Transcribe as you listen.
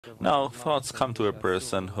Now, thoughts come to a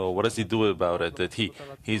person who, what does he do about it? That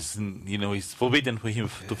he's forbidden for him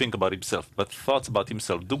to think about himself, but thoughts about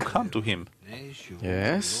himself do come to him.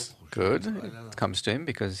 Yes, good. It comes to him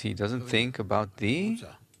because he doesn't think about the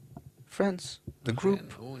friends, the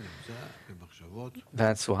group.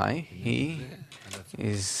 That's why he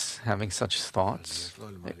is having such thoughts,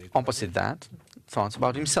 opposite that, thoughts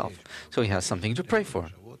about himself. So he has something to pray for.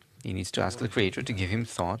 He needs to ask the Creator to give him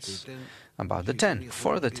thoughts about the 10,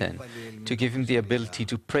 for the 10, to give him the ability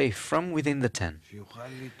to pray from within the 10,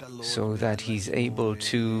 so that he's able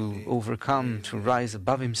to overcome, to rise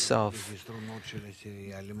above himself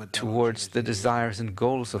towards the desires and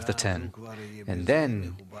goals of the 10. And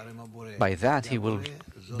then, by that, he will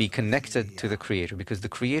be connected to the Creator, because the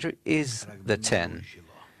Creator is the 10,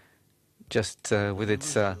 just with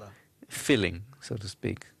its filling, so to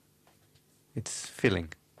speak. It's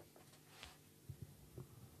filling.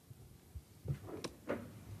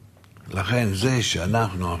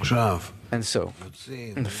 And so,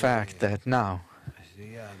 the fact that now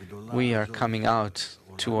we are coming out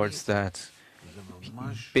towards that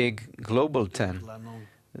big global 10,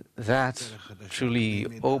 that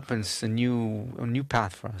truly opens a new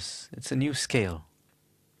path for us. It's a new scale.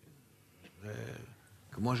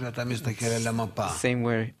 Same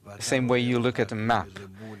way you look at a map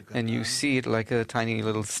and you see it like a tiny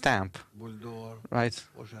little stamp, right?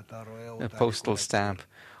 A postal stamp.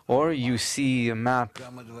 Or you see a map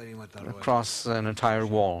across an entire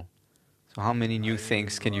wall. So how many new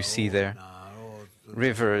things can you see there?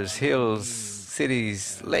 Rivers, hills,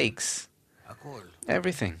 cities, lakes,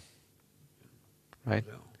 everything, right?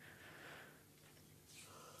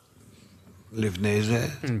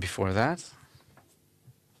 And before that?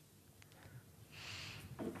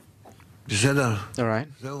 All right.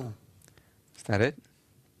 Is that it?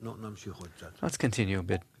 Let's continue a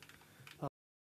bit.